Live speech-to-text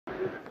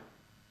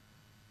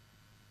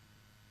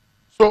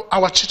So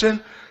our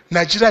children,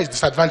 Nigeria is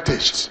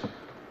disadvantaged.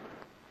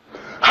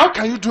 How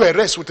can you do a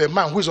race with a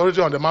man who is already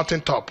on the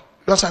mountaintop?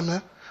 You understand me?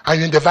 And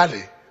you're in the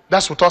valley.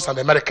 That's with us and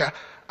America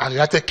and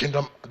United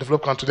Kingdom,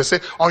 developed country. They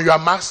say, on your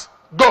marks,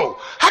 go.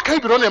 How can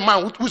you be running a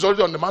man who is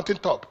already on the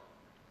mountaintop?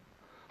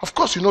 Of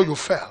course, you know you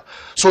fail.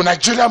 So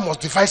Nigeria must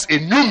devise a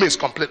new means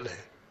completely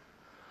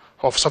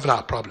of solving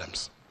our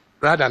problems,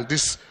 rather than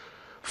this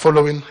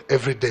following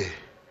every day.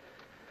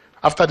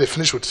 After they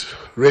finish with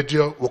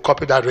radio, we'll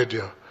copy that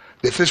radio.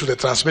 They finish with a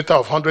transmitter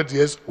of 100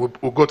 years, we'll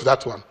go to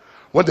that one.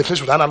 When they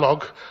finish with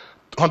analog,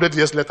 100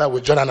 years later,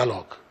 we'll join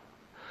analog.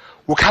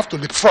 We have to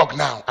leapfrog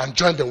now and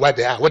join them where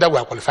they are, whether we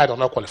are qualified or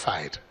not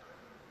qualified.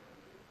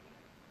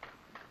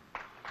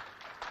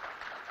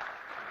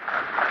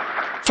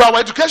 So our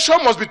education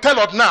must be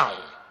tailored now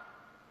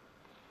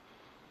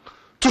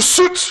to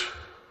suit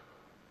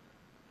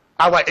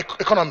our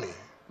economy,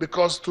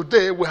 because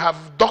today we have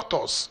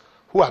doctors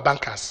who are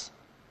bankers,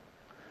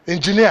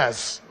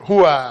 engineers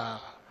who are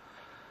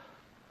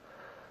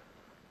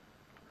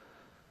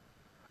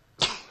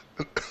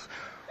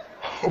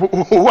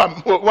who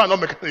are not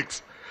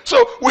mechanics.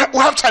 So we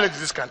have challenges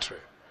in this country.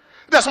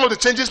 There are some of the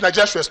changes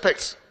Nigeria should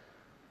expect.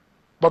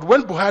 But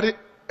when Buhari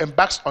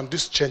embarks on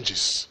these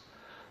changes,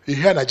 you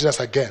hear Nigerians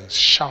again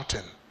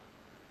shouting.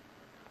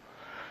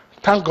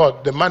 Thank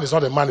God the man is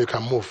not a man you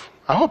can move.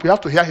 I hope you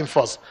have to hear him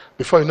first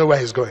before you know where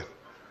he's going.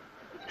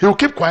 He will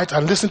keep quiet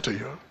and listen to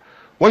you.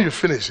 When you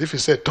finish, if you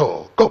say,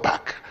 "To, go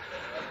back."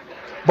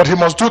 But he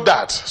must do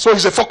that. So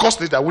he's a focused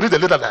leader. We need a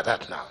leader like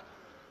that now.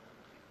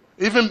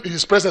 Even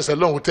his presence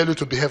alone will tell you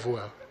to behave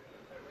well.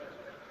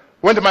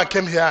 When the man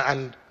came here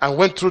and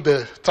went through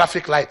the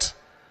traffic light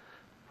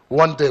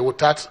one day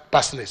without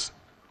passing it,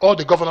 all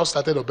the governors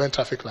started obeying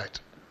traffic light.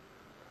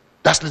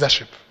 That's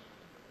leadership.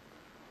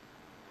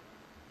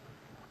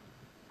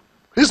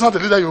 He's not the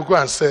leader you go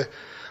and say,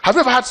 have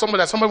you ever had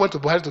somebody went to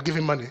Buhari to give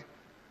him money?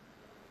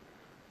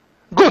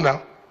 Go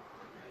now.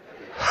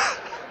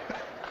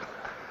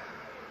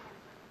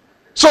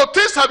 So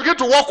things have begun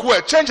to work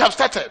well. Change have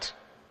started.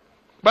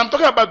 But I'm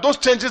talking about those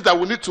changes that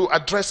we need to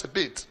address a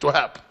bit to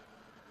help.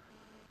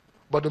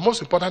 But the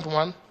most important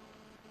one,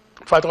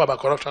 if I talk about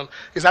corruption,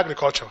 is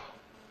agriculture.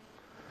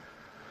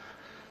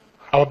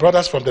 Our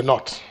brothers from the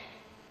north,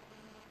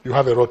 you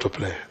have a role to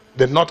play.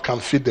 The north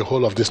can feed the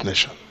whole of this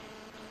nation.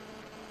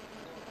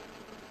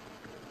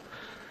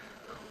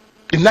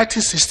 In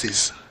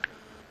 1960s,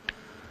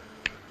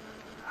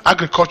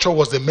 agriculture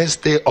was the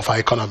mainstay of our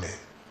economy.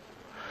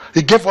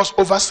 It gave us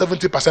over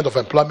 70% of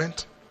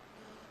employment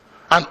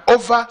and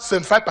over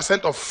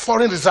 75% of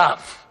foreign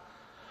reserve.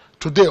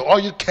 Today,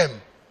 oil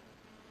came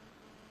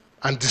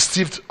and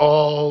deceived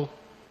all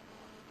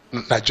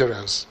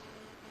Nigerians.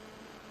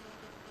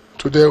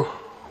 Today,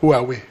 who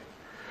are we?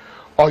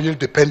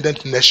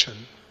 Oil-dependent nation.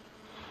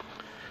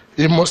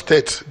 Imo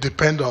State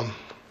depend on,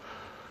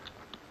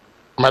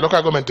 my local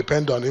government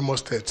depend on Imo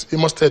State.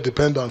 Imo State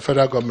depend on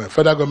federal government.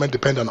 Federal government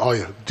depend on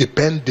oil.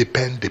 Depend.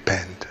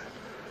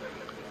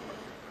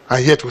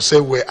 And yet we say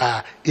we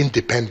are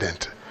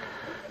independent.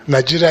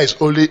 Nigeria is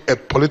only a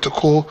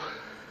political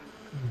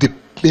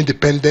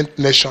independent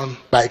nation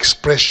by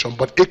expression,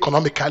 but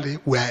economically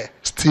we are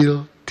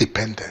still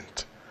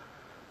dependent.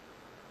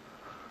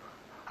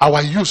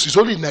 Our youth is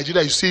only in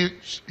Nigeria you see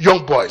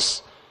young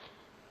boys.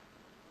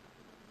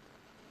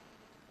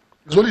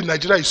 It's only in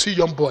Nigeria you see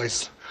young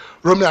boys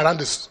roaming around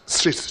the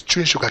streets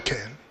chewing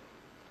sugarcane.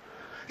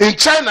 In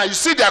China you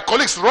see their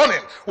colleagues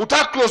running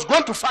without clothes,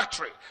 going to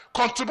factory,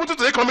 contributing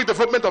to the economic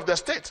development of their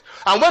state.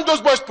 And when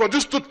those boys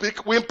produce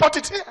toothpick, we import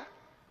it here.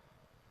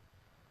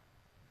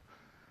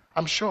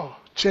 I'm sure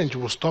change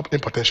will stop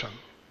importation.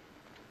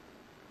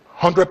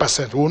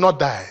 100%. We will not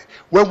die.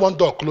 When one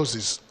door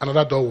closes,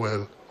 another door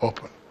will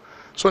open.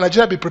 So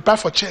Nigeria, be prepared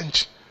for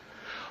change.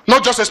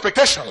 Not just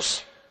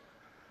expectations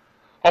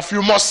of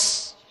you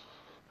must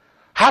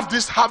have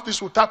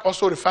this without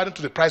also referring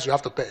to the price you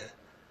have to pay.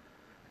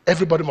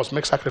 Everybody must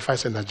make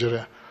sacrifice in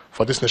Nigeria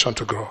for this nation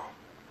to grow.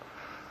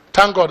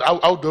 Thank God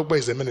Audu Ogbe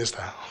is a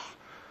minister.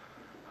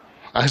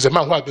 And he's a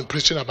man who has been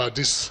preaching about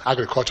this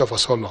agriculture for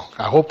so long.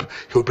 I hope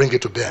he will bring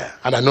it to bear,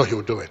 and I know he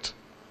will do it.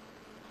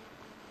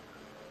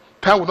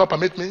 Time will not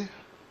permit me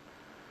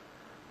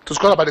to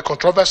talk about the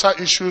controversial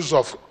issues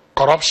of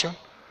corruption,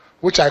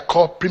 which I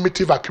call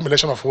primitive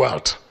accumulation of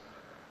wealth,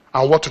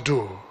 and what to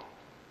do.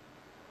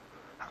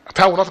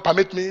 Time will not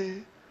permit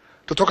me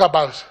to talk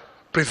about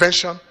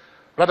prevention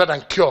rather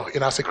than cure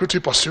in our security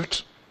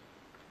pursuit.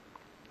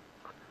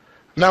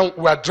 Now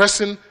we're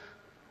addressing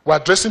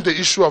the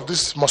issue of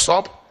this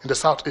Mossab in the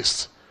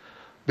southeast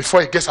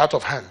before it gets out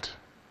of hand.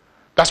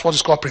 That's what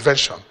is called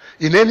prevention.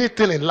 In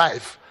anything in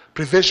life,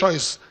 prevention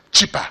is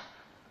cheaper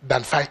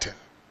than fighting.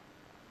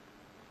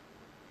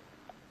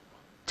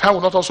 Time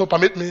will not also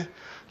permit me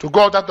to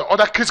go out at the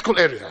other critical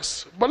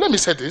areas. But let me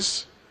say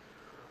this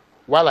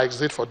while I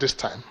exit for this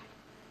time.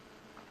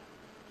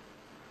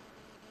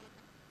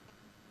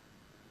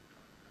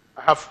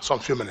 I have some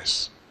few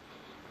minutes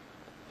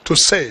to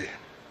say,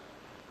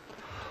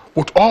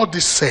 with all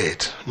this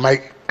said,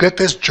 my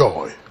greatest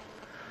joy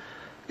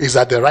is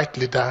that the right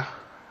leader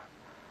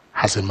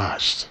has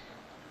emerged.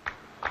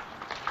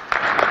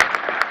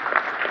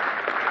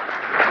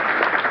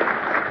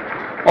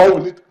 All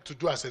we need to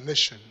do as a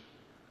nation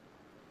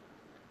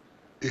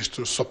is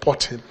to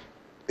support him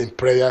in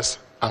prayers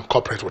and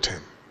cooperate with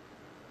him.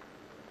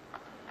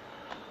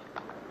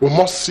 We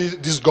must see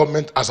this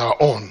government as our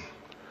own,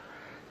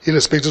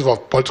 irrespective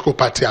of political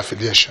party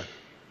affiliation.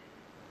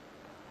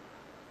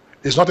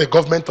 It's not a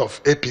government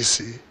of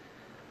APC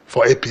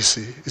for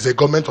APC. It's a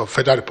government of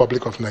Federal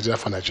Republic of Nigeria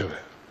for Nigeria.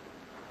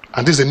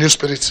 And this is a new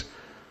spirit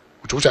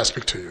with which I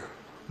speak to you.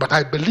 But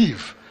I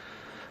believe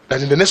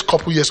that in the next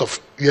couple years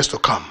to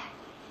come,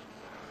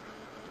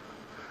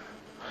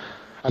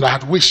 and I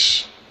had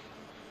wished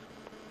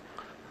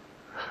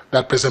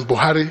that President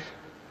Buhari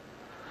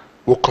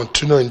will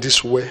continue in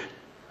this way,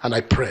 and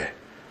I pray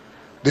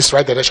this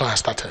right direction has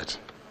started,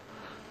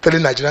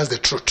 telling Nigerians the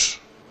truth,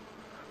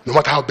 no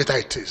matter how bitter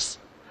it is.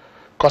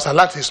 Because I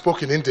learned he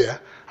spoke in India,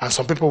 and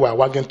some people were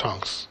wagging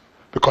tongues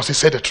because he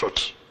said the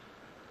truth.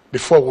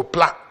 Before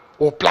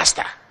we'll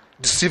plaster,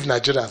 deceive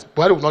Nigerians.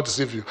 Buhari will not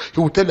deceive you. He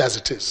will tell you as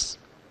it is.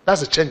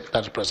 That's the change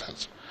that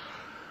represents.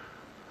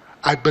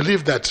 I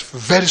believe that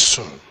very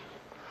soon,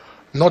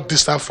 not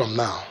distant from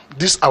now,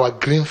 this our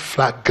green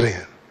flag,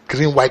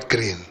 green, white,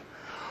 green,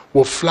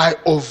 will fly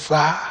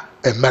over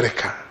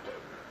America.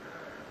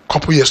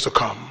 Couple years to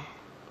come,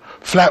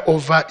 fly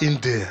over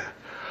India,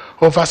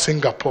 over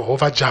Singapore,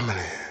 over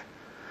Germany,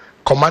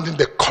 commanding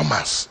the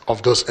commerce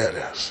of those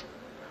areas.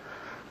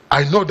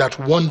 I know that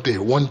one day,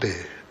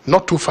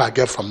 not too far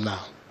again from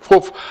now,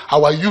 hope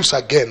our youth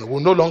again will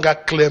no longer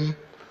claim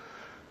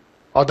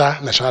other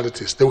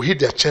nationalities. They will hit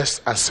their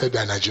chest and say they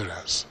are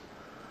Nigerians.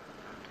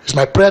 It's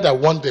my prayer that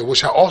one day we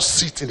shall all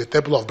sit in the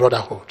table of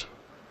brotherhood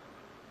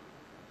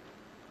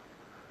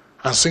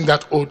and sing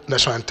that old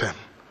national anthem.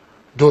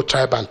 Though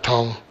tribe and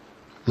tongue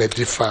may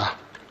differ,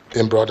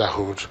 in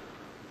brotherhood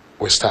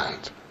we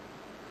stand.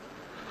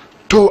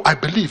 Though I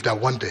believe that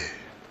one day,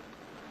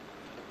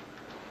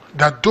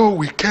 that though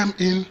we came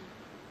in,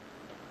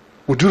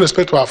 with due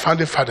respect to our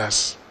founding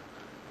fathers,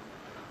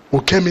 we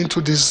came into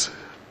this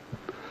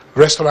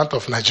restaurant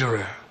of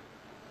Nigeria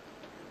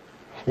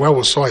where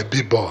we saw a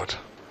billboard,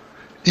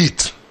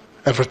 eat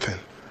everything,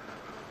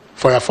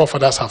 for our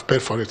forefathers have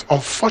paid for it.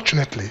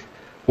 Unfortunately,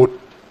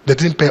 they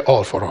didn't pay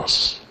all for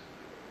us.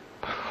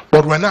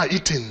 But we're now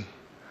eating,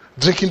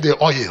 drinking the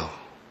oil.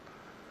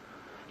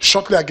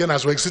 Shortly again,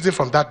 as we're exiting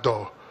from that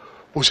door,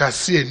 we shall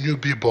see a new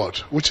billboard,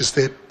 which is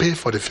say, pay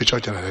for the future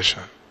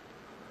generation.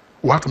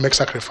 We have to make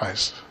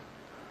sacrifice.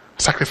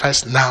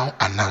 Sacrifice now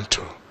and now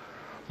too.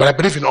 But I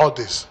believe in all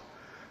this,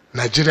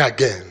 Nigeria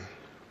again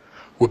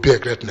will be a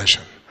great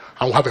nation.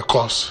 And we'll have a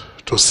cause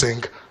to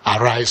sing,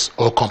 Arise,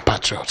 O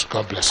compatriots.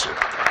 God bless you.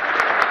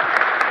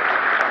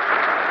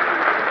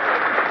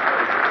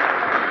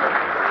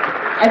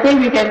 I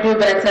think we can do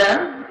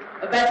better.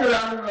 A better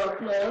round of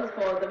applause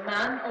for the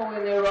man,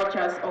 Owele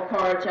Rochas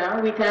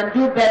Okorocha. We can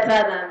do better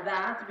than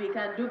that. We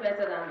can do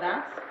better than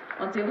that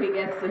until he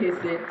gets to his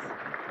seat.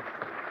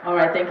 All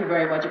right, thank you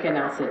very much. You can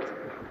now sit.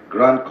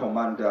 Grand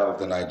Commander of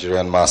the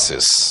Nigerian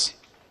masses,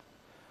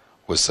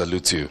 we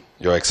salute you,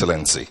 Your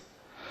Excellency.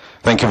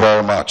 Thank you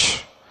very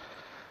much.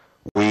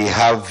 We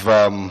have,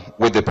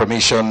 with the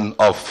permission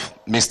of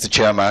Mr.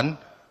 Chairman,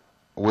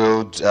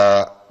 we'll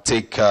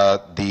take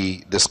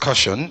the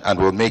discussion and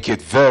we'll make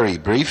it very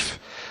brief.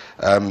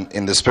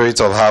 In the spirit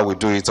of how we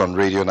do it on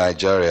Radio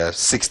Nigeria,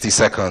 60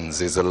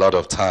 seconds is a lot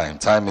of time.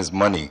 Time is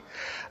money.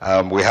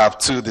 We have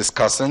two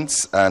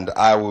discussants and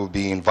I will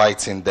be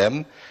inviting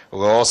them.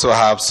 We'll also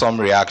have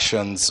some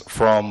reactions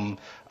from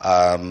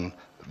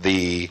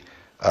the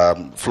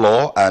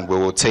floor, and we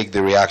will take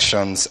the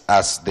reactions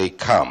as they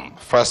come.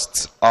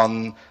 First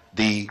on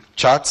the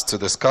chat to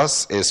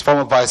discuss is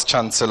former Vice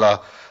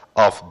Chancellor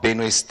of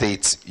Benue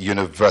State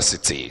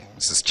University,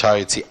 Mrs.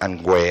 Charity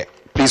Angwe.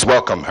 Please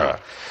welcome her.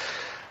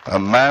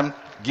 Ma'am,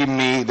 give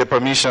me the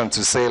permission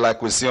to say,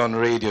 like we see on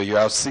radio, you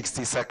have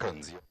 60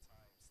 seconds.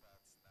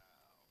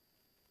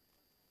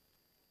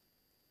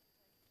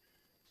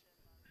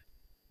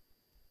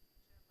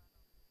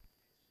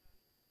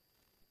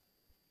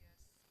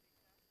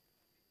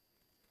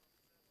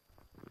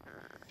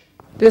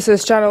 This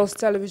is Channels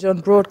Television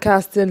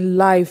broadcasting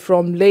live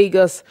from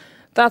Lagos.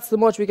 That's the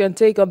much we can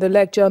take on the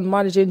lecture on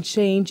managing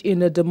change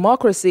in a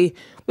democracy.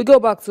 We go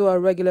back to our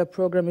regular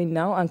programming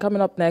now, and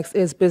coming up next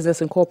is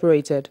Business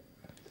Incorporated.